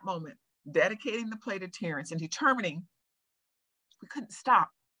 reframing that moment, dedicating the play to Terrence and determining we couldn't stop.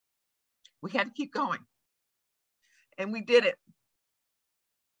 We had to keep going. And we did it.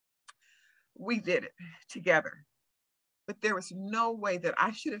 We did it together. But there was no way that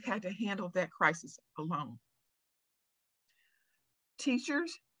I should have had to handle that crisis alone.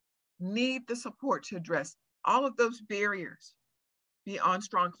 Teachers need the support to address all of those barriers beyond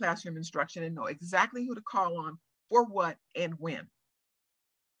strong classroom instruction and know exactly who to call on for what and when.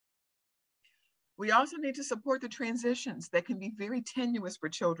 We also need to support the transitions that can be very tenuous for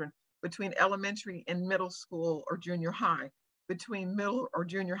children between elementary and middle school or junior high, between middle or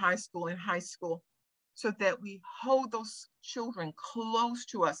junior high school and high school, so that we hold those children close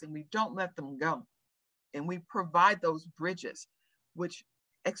to us and we don't let them go. and we provide those bridges, which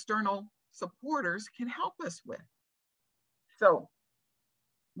external supporters can help us with. So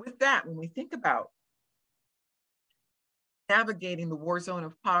with that, when we think about navigating the war zone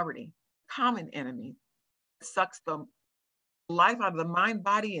of poverty, common enemy sucks the life out of the mind,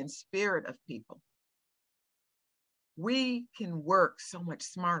 body, and spirit of people, we can work so much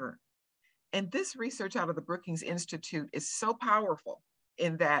smarter. And this research out of the Brookings Institute is so powerful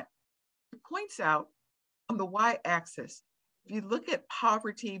in that it points out on the y-axis, if you look at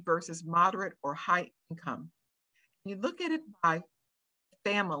poverty versus moderate or high income, you look at it by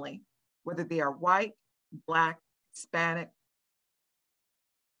family, whether they are white, Black, Hispanic,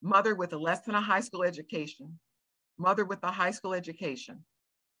 mother with a less than a high school education, mother with a high school education.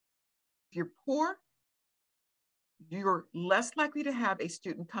 If you're poor, you're less likely to have a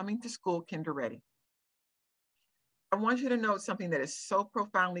student coming to school kinder ready. I want you to note something that is so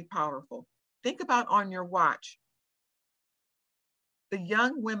profoundly powerful. Think about on your watch, the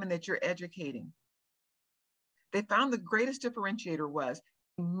young women that you're educating. They found the greatest differentiator was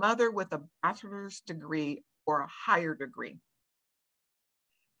a mother with a bachelor's degree or a higher degree.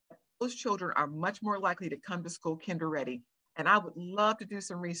 Those children are much more likely to come to school kinder ready. And I would love to do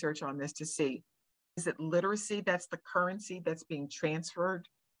some research on this to see, is it literacy that's the currency that's being transferred?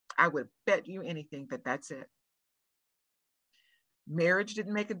 I would bet you anything that that's it. Marriage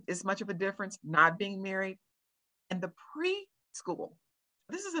didn't make as much of a difference, not being married. And the preschool,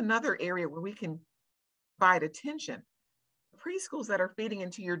 this is another area where we can provide attention. Preschools that are feeding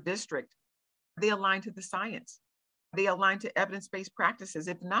into your district, they align to the science. They align to evidence-based practices.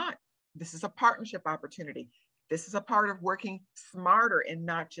 If not, this is a partnership opportunity. This is a part of working smarter and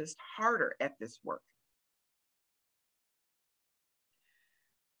not just harder at this work.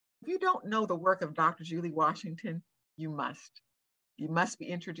 If you don't know the work of Dr. Julie Washington, you must. You must be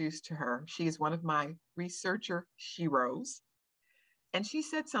introduced to her. She is one of my researcher sheroes. And she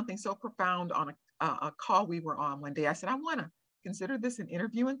said something so profound on a call we were on one day. I said, I want to consider this an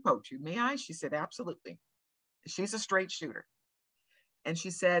interview and quote you. May I? She said, absolutely. She's a straight shooter. And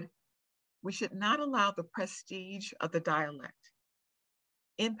she said, we should not allow the prestige of the dialect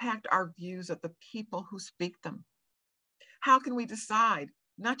impact our views of the people who speak them. How can we decide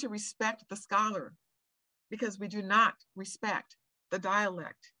not to respect the scholar because we do not respect the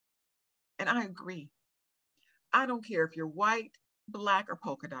dialect? And I agree. I don't care if you're white, Black, or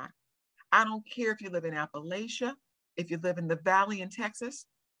polka dot. I don't care if you live in Appalachia, if you live in the Valley in Texas,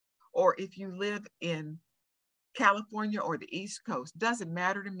 or if you live in California or the East Coast. Doesn't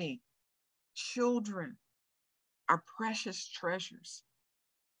matter to me. Children are precious treasures.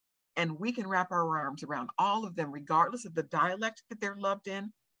 And we can wrap our arms around all of them, regardless of the dialect that they're loved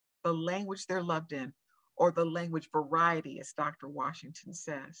in, the language they're loved in, or the language variety, as Dr. Washington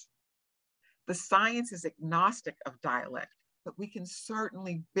says. The science is agnostic of dialect, but we can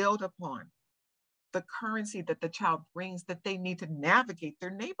certainly build upon the currency that the child brings that they need to navigate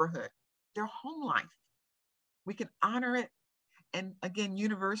their neighborhood, their home life. We can honor it. And again,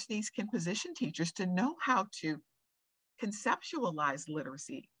 universities can position teachers to know how to conceptualize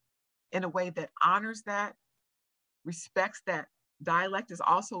literacy in a way that honors that, respects that dialect is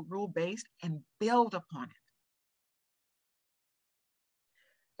also rule-based, and build upon it.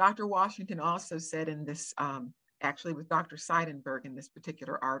 Dr. Washington also said in this, actually with Dr. Seidenberg in this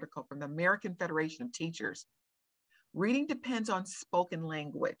particular article from the American Federation of Teachers, reading depends on spoken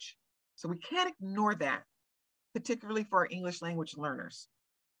language. So we can't ignore that, particularly for our English language learners.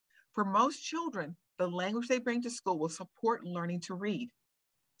 For most children, the language they bring to school will support learning to read.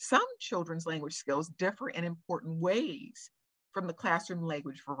 Some children's language skills differ in important ways from the classroom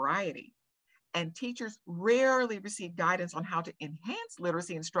language variety, and teachers rarely receive guidance on how to enhance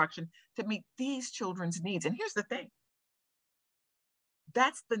literacy instruction to meet these children's needs. And here's the thing,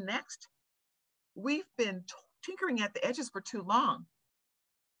 that's the next. We've been tinkering at the edges for too long.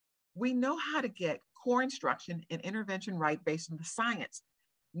 We know how to get core instruction and intervention right based on the science.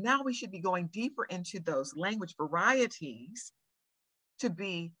 Now we should be going deeper into those language varieties to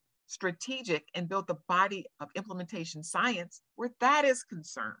be strategic and build the body of implementation science where that is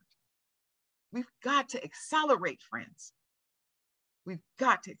concerned. We've got to accelerate, friends. We've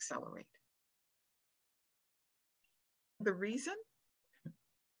got to accelerate. The reason?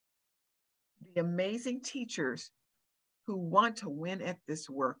 The amazing teachers who want to win at this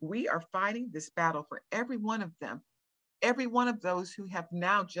work. We are fighting this battle for every one of them, every one of those who have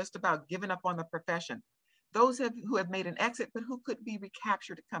now just about given up on the profession, those who have made an exit, but who could be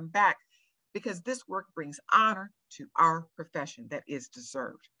recaptured to come back, because this work brings honor to our profession that is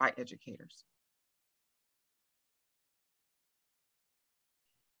deserved by educators.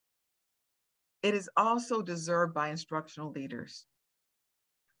 It is also deserved by instructional leaders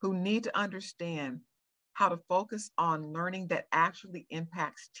who need to understand how to focus on learning that actually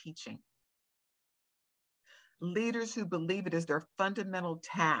impacts teaching. Leaders who believe it is their fundamental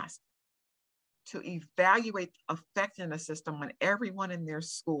task to evaluate the effect in a system on everyone in their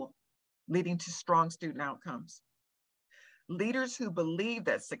school, leading to strong student outcomes. Leaders who believe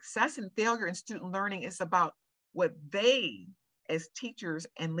that success and failure in student learning is about what they, as teachers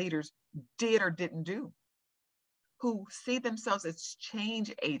and leaders, did or didn't do, who see themselves as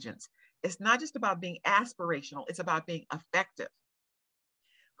change agents. It's not just about being aspirational, it's about being effective,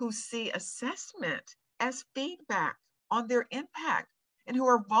 who see assessment as feedback on their impact, and who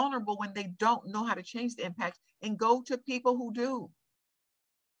are vulnerable when they don't know how to change the impact and go to people who do.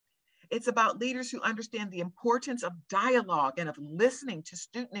 It's about leaders who understand the importance of dialogue and of listening to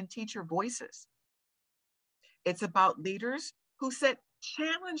student and teacher voices. It's about leaders who set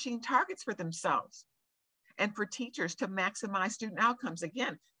challenging targets for themselves and for teachers to maximize student outcomes.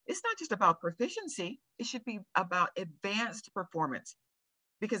 Again, it's not just about proficiency, it should be about advanced performance.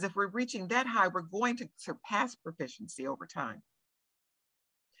 Because if we're reaching that high, we're going to surpass proficiency over time.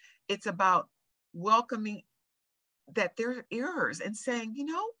 It's about welcoming that there are errors and saying, you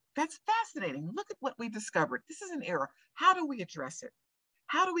know, that's fascinating. Look at what we discovered. This is an error. How do we address it?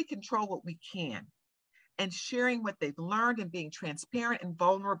 How do we control what we can? And sharing what they've learned and being transparent and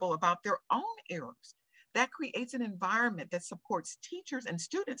vulnerable about their own errors. That creates an environment that supports teachers and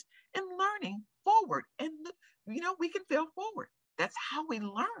students in learning forward. And, you know, we can fail forward. That's how we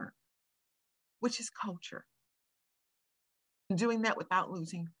learn, which is culture. And doing that without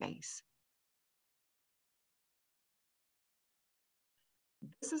losing face.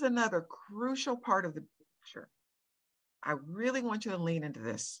 This is another crucial part of the picture. I really want you to lean into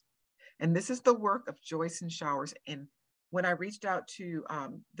this. And this is the work of Joyce and Showers. And when I reached out to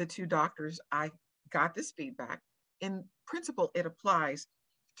the two doctors, I got this feedback. In principle, it applies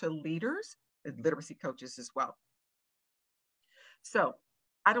to leaders and literacy coaches as well. So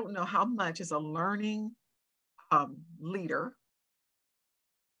I don't know how much as a learning leader,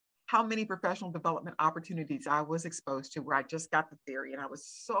 how many professional development opportunities I was exposed to where I just got the theory and I was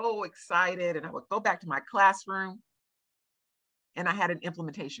so excited, and I would go back to my classroom and I had an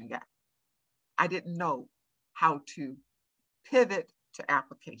implementation gap. I didn't know how to pivot to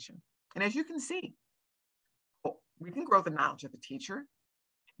application. And as you can see, we can grow the knowledge of the teacher,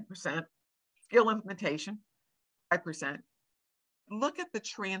 10%, skill implementation, 5%. Look at the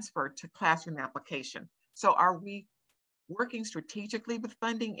transfer to classroom application. So are we working strategically with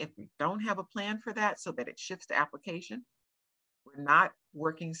funding if we don't have a plan for that so that it shifts to application? We're not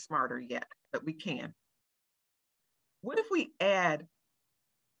working smarter yet, but we can. What if we add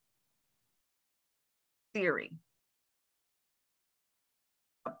theory,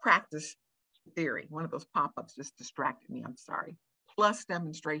 a practice theory? One of those pop-ups just distracted me, I'm sorry. Plus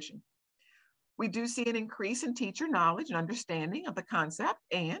demonstration. We do see an increase in teacher knowledge and understanding of the concept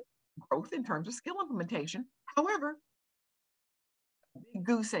and growth in terms of skill implementation. However, big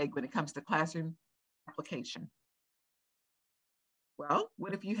goose egg when it comes to classroom application. Well,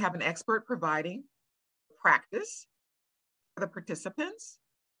 what if you have an expert providing practice for the participants,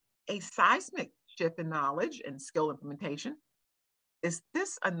 a seismic shift in knowledge and skill implementation? Is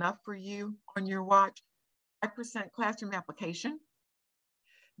this enough for you on your watch? 5% classroom application?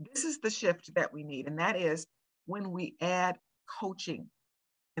 This is the shift that we need, and that is when we add coaching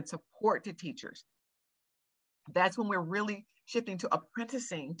and support to teachers. That's when we're really shifting to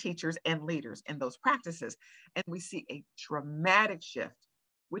apprenticing teachers and leaders in those practices. And we see a dramatic shift,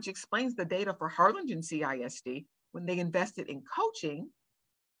 which explains the data for Harlingen CISD when they invested in coaching.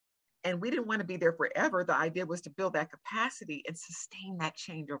 And we didn't want to be there forever. The idea was to build that capacity and sustain that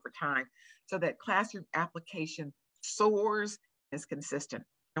change over time so that classroom application soars and is consistent.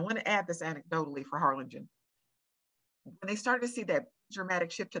 I want to add this anecdotally for Harlingen. When they started to see that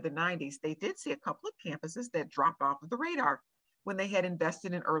dramatic shift to the 90s, they did see a couple of campuses that dropped off of the radar when they had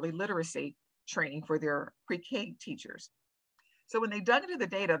invested in early literacy training for their pre-K teachers. So when they dug into the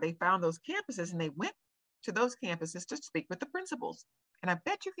data, they found those campuses and they went to those campuses to speak with the principals. And I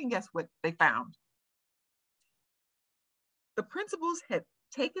bet you can guess what they found. The principals had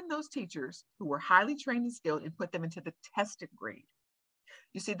taken those teachers who were highly trained and skilled and put them into the tested grade.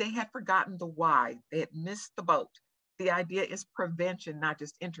 You see, they had forgotten the why. They had missed the boat. The idea is prevention, not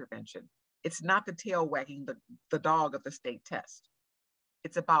just intervention. It's not the tail wagging the dog of the state test.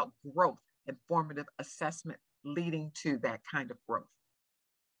 It's about growth and formative assessment leading to that kind of growth.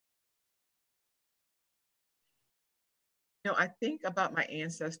 You know, I think about my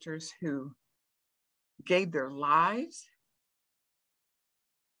ancestors who gave their lives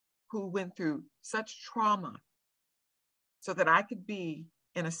who went through such trauma so that I could be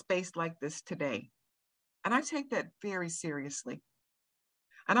in a space like this today. And I take that very seriously.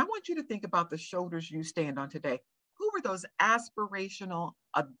 And I want you to think about the shoulders you stand on today. Who were those aspirational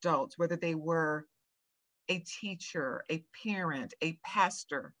adults, whether they were a teacher, a parent, a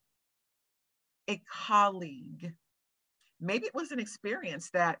pastor, a colleague? Maybe it was an experience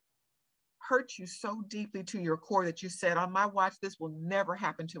that hurt you so deeply to your core that you said, on my watch, this will never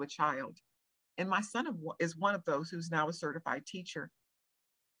happen to a child. And my son is one of those who's now a certified teacher,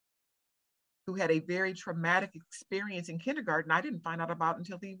 who had a very traumatic experience in kindergarten I didn't find out about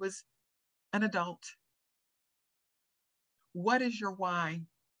until he was an adult. What is your why?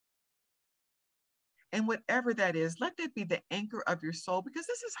 And whatever that is, let that be the anchor of your soul, because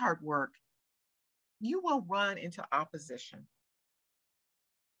this is hard work. You will run into opposition.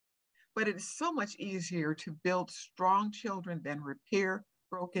 But it is so much easier to build strong children than repair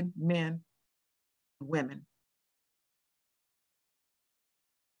broken men and women.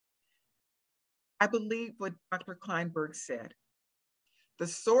 I believe what Dr. Kleinberg said. The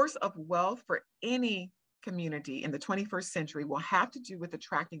source of wealth for any community in the 21st century will have to do with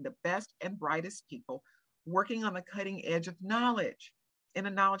attracting the best and brightest people working on the cutting edge of knowledge in a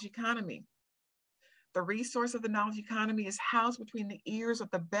knowledge economy. The resource of the knowledge economy is housed between the ears of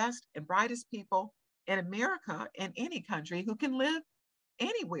the best and brightest people in America and any country who can live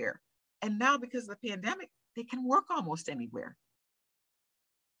anywhere. And now, because of the pandemic, they can work almost anywhere.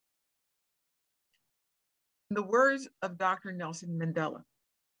 In the words of Dr. Nelson Mandela,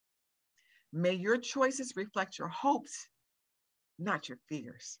 may your choices reflect your hopes, not your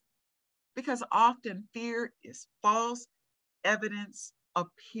fears. Because often fear is false evidence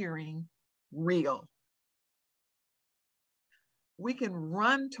appearing real. We can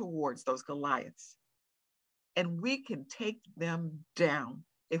run towards those Goliaths and we can take them down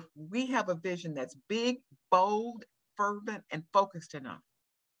if we have a vision that's big, bold, fervent, and focused enough.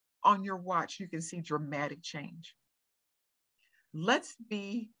 On your watch, you can see dramatic change. Let's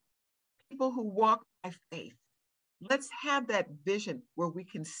be people who walk by faith. Let's have that vision where we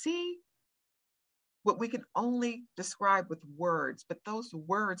can see what we can only describe with words, but those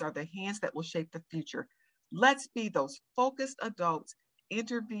words are the hands that will shape the future. Let's be those focused adults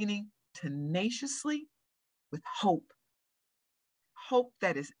intervening tenaciously with hope. Hope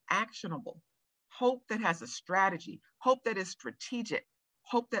that is actionable, hope that has a strategy, hope that is strategic,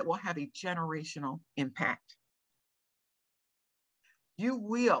 hope that will have a generational impact. You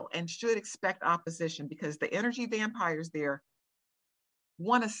will and should expect opposition, because the energy vampires there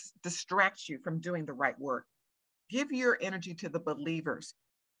want to distract you from doing the right work. Give your energy to the believers,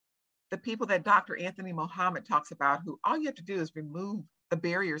 the people that Dr. Anthony Mohammed talks about, who all you have to do is remove the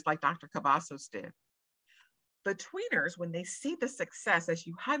barriers like Dr. Cavazos did. The tweeners, when they see the success, as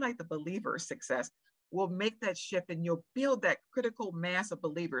you highlight the believer's success, will make that shift, and you'll build that critical mass of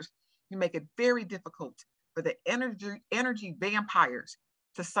believers. You make it very difficult for the energy vampires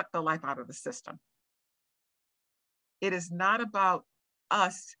to suck the life out of the system. It is not about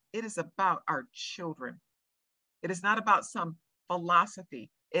us. It is about our children. It is not about some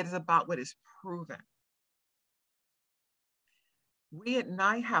philosophy. It is about what is proven. We at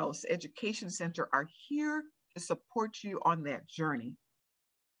Nye House Education Center are here to support you on that journey.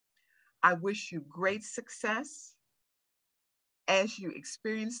 I wish you great success. As you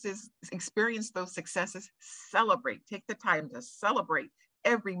experience those successes, celebrate. Take the time to celebrate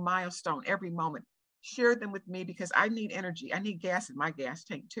every milestone, every moment. Share them with me, because I need energy. I need gas in my gas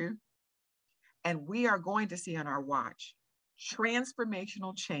tank too. And we are going to see on our watch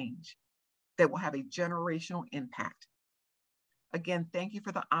transformational change that will have a generational impact. Again, thank you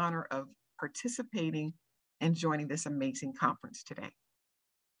for the honor of participating and joining this amazing conference today.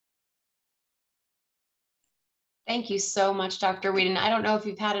 Thank you so much, Dr. Weeden. I don't know if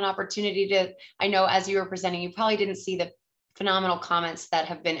you've had an opportunity to, I know as you were presenting, you probably didn't see the phenomenal comments that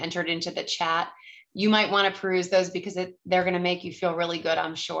have been entered into the chat. You might want to peruse those, because they're going to make you feel really good,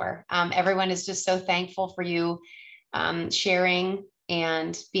 I'm sure. Everyone is just so thankful for you sharing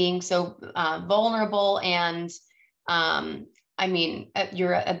and being so vulnerable. And I mean,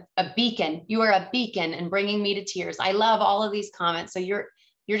 you're a beacon. You are a beacon and bringing me to tears. I love all of these comments. So you're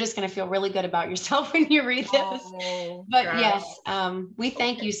just going to feel really good about yourself when you read this. Oh, but gosh. Yes, we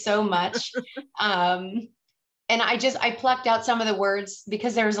thank you so much. And I plucked out some of the words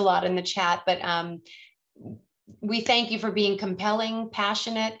because there's a lot in the chat, but we thank you for being compelling,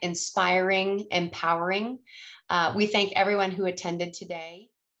 passionate, inspiring, empowering. We thank everyone who attended today.